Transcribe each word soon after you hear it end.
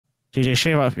TJ,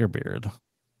 shave off your beard.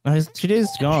 No, TJ's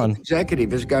gone.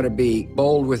 Executive has got to be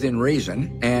bold within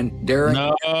reason and daring.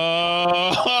 No.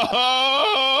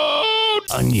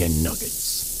 Onion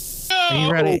nuggets. Are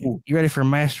you ready? You ready for a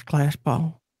masterclass,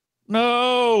 Paul?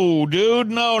 No, dude.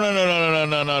 No.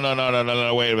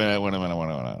 Wait a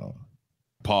minute.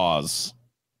 Pause.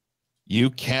 You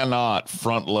cannot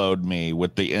front load me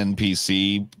with the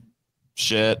NPC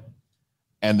shit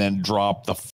and then drop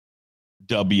the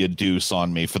W deuce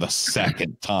on me for the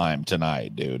second time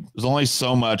tonight, dude. There's only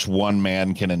so much one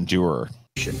man can endure.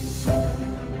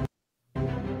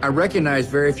 I recognize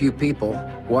very few people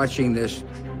watching this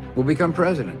will become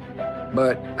president,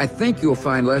 but I think you'll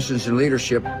find lessons in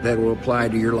leadership that will apply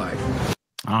to your life.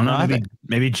 I don't know.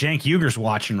 Maybe Cenk Uger's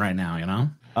watching right now, you know?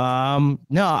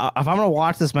 No, if I'm going to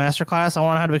watch this masterclass, I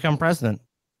want how to become president.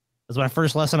 That's my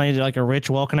first lesson. I need like a rich,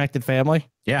 well-connected family.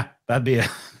 Yeah, that'd be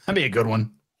a good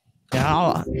one.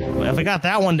 Yeah, if I got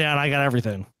that one down, I got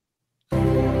everything.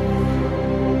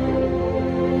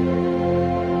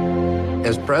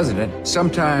 As president,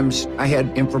 sometimes I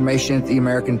had information that the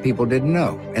American people didn't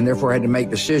know, and therefore I had to make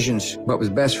decisions what was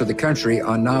best for the country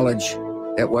on knowledge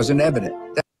that wasn't evident.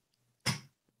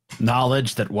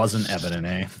 Knowledge that wasn't evident,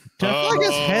 eh? Dude, I feel like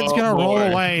his head's gonna roll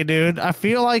away, dude. I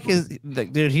feel like he's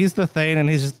the thing, and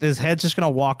his head's just gonna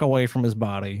walk away from his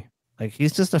body. Like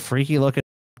he's just a freaky looking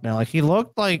now. Like he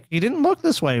didn't look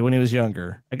this way when he was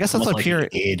younger. I guess that's Almost like pure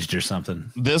aged or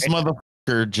something. This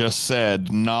motherfucker just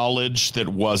said knowledge that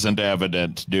wasn't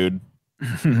evident, dude.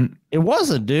 It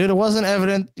wasn't, dude. It wasn't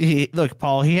evident. Look,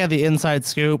 Paul, he had the inside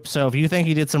scoop. So if you think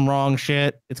he did some wrong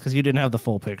shit, it's because you didn't have the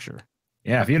full picture.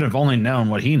 Yeah, if you'd have only known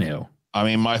what he knew. I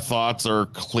mean, my thoughts are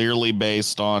clearly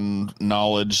based on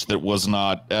knowledge that was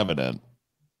not evident.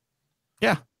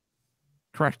 Yeah,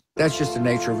 correct. That's just the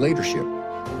nature of leadership.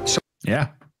 Yeah.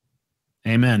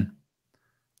 Amen.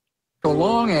 So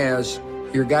long as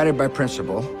you're guided by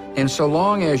principle, and so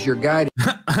long as you're guided...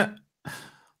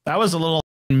 That was a little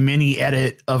mini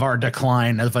edit of our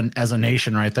decline as a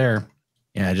nation right there.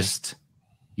 Yeah, just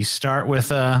you start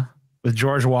with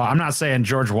George I'm not saying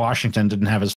George Washington didn't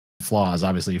have his flaws.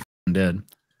 Obviously, he did.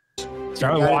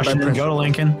 Start with Washington, go to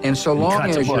Lincoln. And so long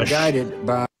as you're guided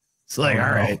by... It's like,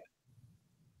 all right.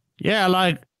 Yeah,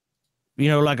 like, you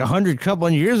know, like 100 couple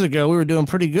of years ago, we were doing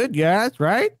pretty good, guys,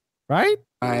 right? Right?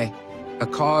 By a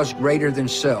cause greater than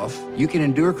self, you can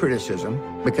endure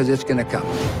criticism because it's going to come.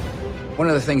 One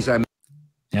of the things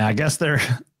Yeah, I guess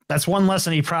that's one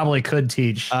lesson he probably could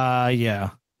teach. Yeah.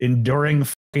 Enduring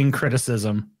fucking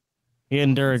criticism. He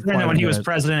endured. When he was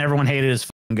president, everyone hated his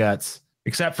fucking guts,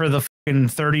 except for the fucking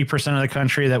 30% of the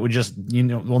country that would just,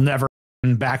 will never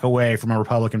back away from a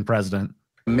Republican president.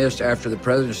 Missed after the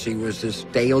presidency was this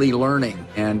daily learning,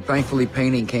 and thankfully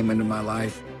painting came into my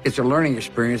life. It's a learning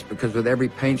experience because with every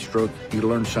paint stroke, you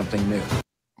learn something new.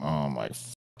 Oh my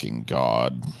fucking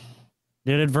God.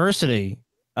 Dude, adversity.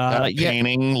 That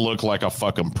painting looked like a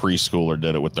fucking preschooler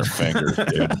did it with their fingers,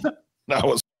 dude. That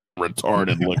was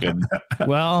retarded looking.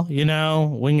 Well,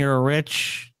 when you're a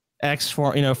rich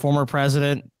former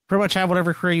president, pretty much have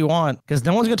whatever career you want, because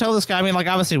no one's gonna tell this guy. I mean, like,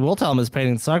 obviously we'll tell him his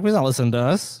paintings suck, but he's not listening to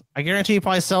us. I guarantee he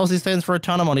probably sells these things for a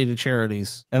ton of money to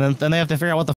charities, and then they have to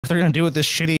figure out what the fuck they're gonna do with this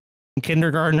shitty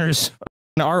kindergartners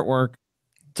artwork.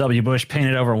 W. Bush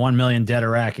painted over 1 million dead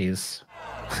Iraqis.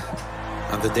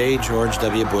 On the day George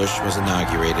W. Bush was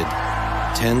inaugurated,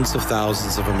 tens of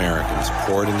thousands of Americans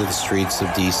poured into the streets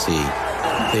of D.C.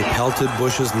 They pelted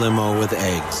Bush's limo with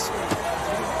eggs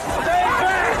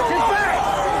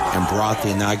and brought the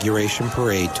inauguration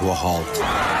parade to a halt.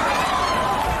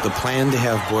 The plan to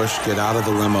have Bush get out of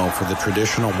the limo for the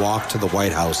traditional walk to the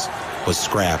White House was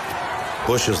scrapped.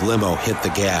 Bush's limo hit the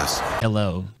gas.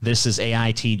 Hello, this is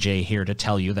AITJ here to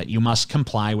tell you that you must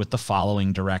comply with the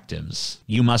following directives.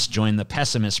 You must join the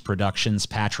Pessimist Productions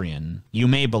Patreon. You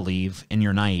may believe, in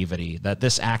your naivety, that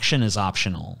this action is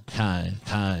optional.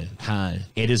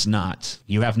 It is not.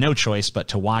 You have no choice but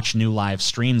to watch new live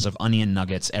streams of Onion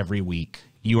Nuggets every week.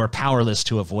 You are powerless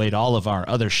to avoid all of our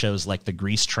other shows like The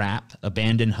Grease Trap,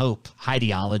 Abandon Hope,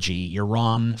 Ideology, You're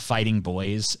Wrong, Fighting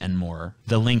Boys, and more.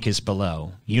 The link is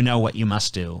below. You know what you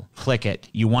must do. Click it,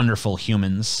 you wonderful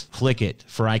humans. Click it,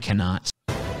 for I cannot.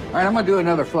 All right, I'm going to do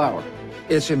another flower.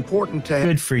 It's important to...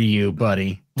 Good for you,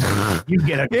 buddy. You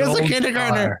get a Here's a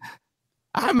kindergartner.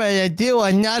 I'm going to do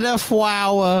another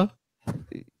flower.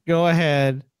 Go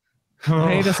ahead.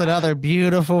 Paint us another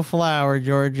beautiful flower,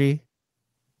 Georgie.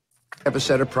 Have a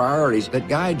set of priorities that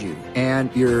guide you,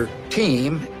 and your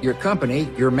team, your company,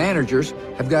 your managers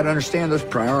have got to understand those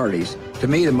priorities. To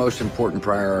me, the most important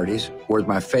priorities were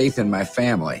my faith in my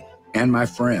family and my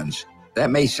friends.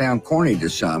 That may sound corny to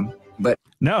some, but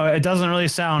No, it doesn't really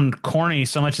sound corny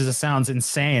so much as it sounds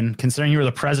insane, considering you were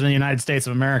the president of the United States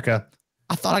of America.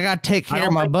 I thought I got to take care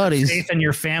of my buddies. Faith in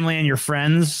your family and your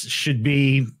friends should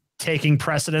be taking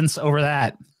precedence over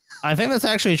that. I think that's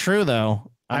actually true,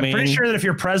 though. I'm pretty sure that if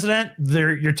you're president,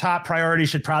 your top priority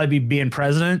should probably be being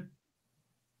president.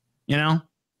 You know?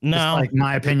 No. Just like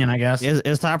my opinion, I guess.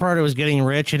 His top priority was getting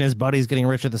rich and his buddies getting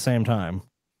rich at the same time.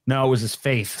 No, it was his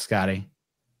faith, Scotty.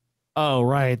 Oh,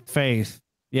 right. Faith.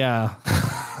 Yeah.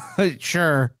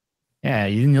 Sure. Yeah,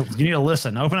 you need to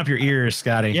listen. Open up your ears,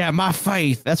 Scotty. Yeah, my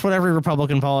faith. That's what every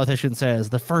Republican politician says.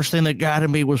 The first thing that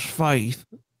guided me was faith.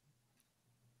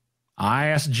 I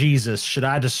asked Jesus, should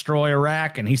I destroy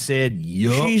Iraq? And he said,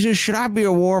 yup. Jesus, should I be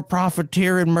a war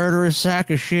profiteering, murderous sack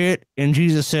of shit? And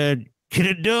Jesus said, get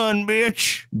it done,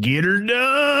 bitch. Get her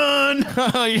done.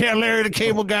 Oh, yeah, Larry the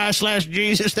Cable Guy /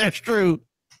 Jesus. That's true.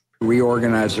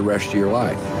 Reorganize the rest of your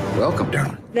life. Welcome,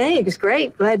 darling. Thanks.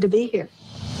 Great. Glad to be here.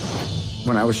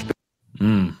 When I was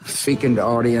speaking to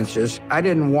audiences, I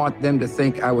didn't want them to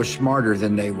think I was smarter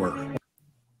than they were.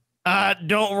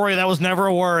 Don't worry. That was never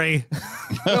a worry.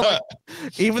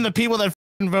 Even the people that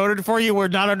voted for you were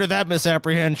not under that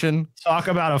misapprehension. Talk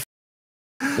about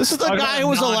This is the guy who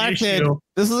was elected.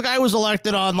 This is the guy who was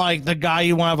elected on like the guy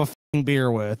you want to have a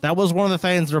beer with. That was one of the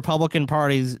things the Republican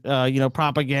Party's,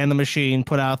 propaganda machine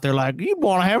put out there. Like, you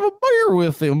want to have a beer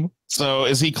with him. So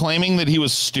is he claiming that he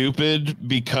was stupid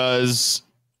because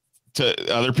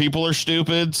other people are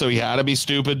stupid? So he had to be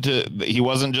stupid he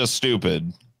wasn't just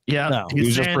stupid. Yeah. No. He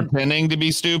was just pretending to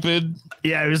be stupid.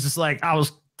 Yeah. It was just like, I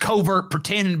was covert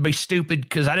pretending to be stupid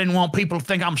because I didn't want people to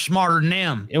think I'm smarter than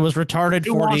them. It was retarded.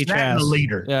 Who wants that in a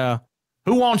leader? Yeah.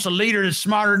 Who wants a leader that's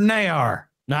smarter than they are?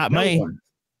 Not me. One.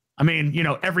 I mean,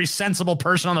 every sensible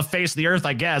person on the face of the earth,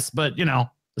 I guess. But,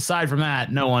 aside from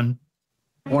that, no one.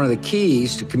 One of the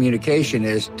keys to communication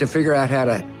is to figure out how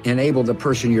to enable the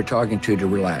person you're talking to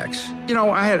relax.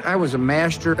 I was a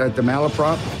master at the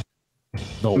malaprop.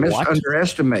 The what?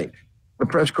 Underestimate. The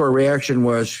press corps reaction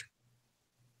was,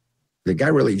 did the guy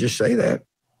really just say that?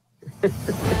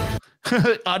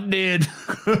 I did.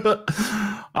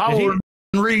 I was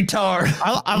retard.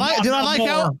 I like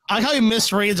how he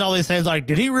misreads all these things. Like,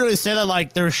 did he really say that?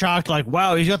 Like, they're shocked. Like,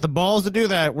 wow, he's got the balls to do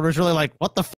that. Where it's really like,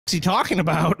 what the f is he talking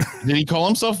about? Did he call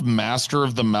himself master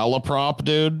of the malaprop,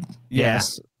 dude?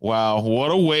 Yes. Wow,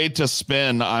 what a way to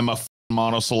spin. I'm a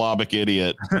monosyllabic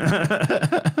idiot.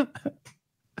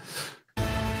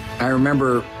 I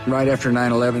remember right after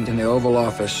 9/11 in the Oval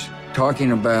Office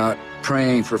talking about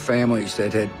praying for families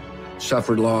that had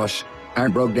suffered loss. I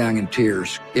broke down in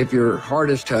tears. If your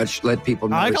heart is touched, let people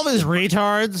know. I like all these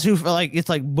retards who like, it's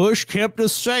like Bush kept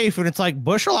us safe, and it's like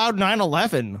Bush allowed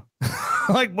 9/11.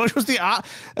 Like Bush was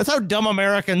that's how dumb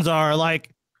Americans are.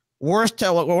 Like one of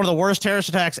the worst terrorist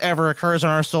attacks ever occurs on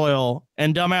our soil,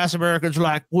 and dumbass Americans are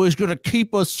like, well, he's going to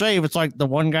keep us safe. It's like the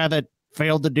one guy that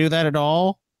failed to do that at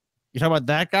all. You talking about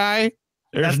that guy?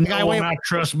 There's no one I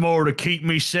trust more to keep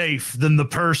me safe than the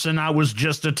person I was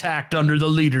just attacked under the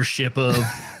leadership of.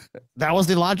 That was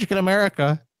the logic in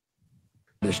America.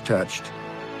 Is touched.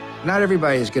 Not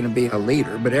everybody is going to be a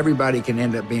leader, but everybody can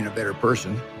end up being a better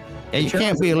person. Yeah, you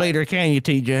can't be a leader, can you,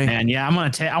 TJ? And yeah, I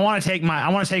want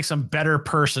to take some better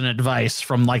person advice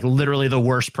from like literally the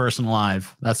worst person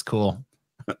alive. That's cool.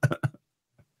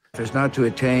 It's not to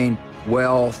attain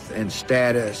wealth and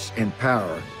status and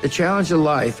power. The challenge of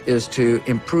life is to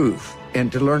improve and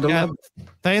to learn to love.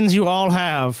 Things you all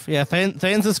have. Yeah,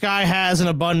 things this guy has in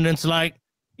abundance. Like,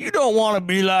 you don't want to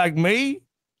be like me.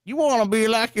 You want to be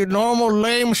like your normal,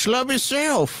 lame, schlubby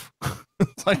self.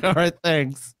 It's like, all right,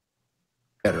 thanks.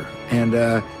 Better. And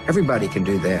everybody can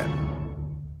do that.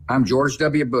 I'm George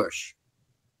W. Bush,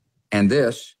 and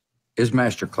this is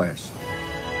Masterclass.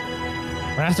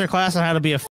 Masterclass on how to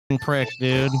be a f***ing prick,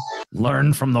 dude.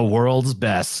 Learn from the world's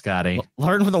best, Scotty.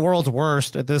 Learn from the world's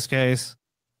worst at this case.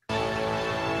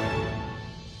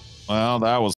 Well,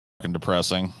 that was fucking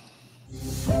depressing.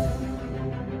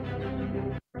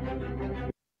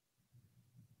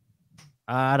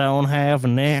 I don't have a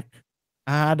neck.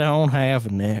 I don't have a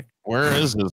neck. Where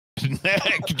is his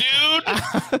neck, dude?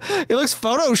 He looks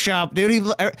Photoshopped,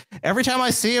 dude. Every time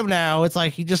I see him now, it's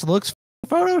like he just looks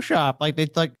Photoshopped. Like they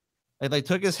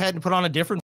took his head and put on a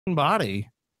different body.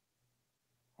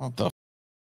 What the?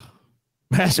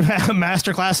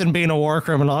 Masterclass in being a war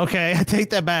criminal. Okay, I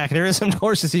take that back. There is some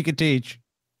courses he could teach.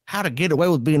 How to get away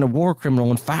with being a war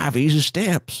criminal in 5 easy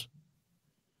steps.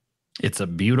 It's a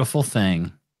beautiful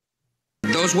thing.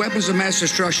 Those weapons of mass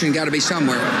destruction got to be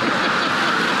somewhere.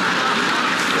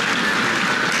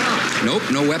 Nope,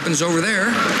 no weapons over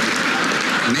there.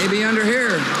 Maybe under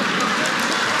here.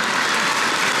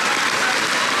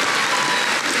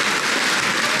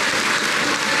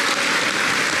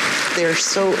 They're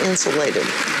so insulated.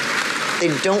 They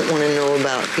don't want to know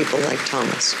about people like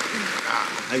Thomas.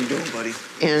 How you doing, buddy?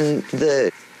 And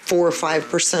the 4 or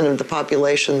 5% of the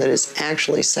population that is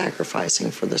actually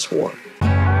sacrificing for this war.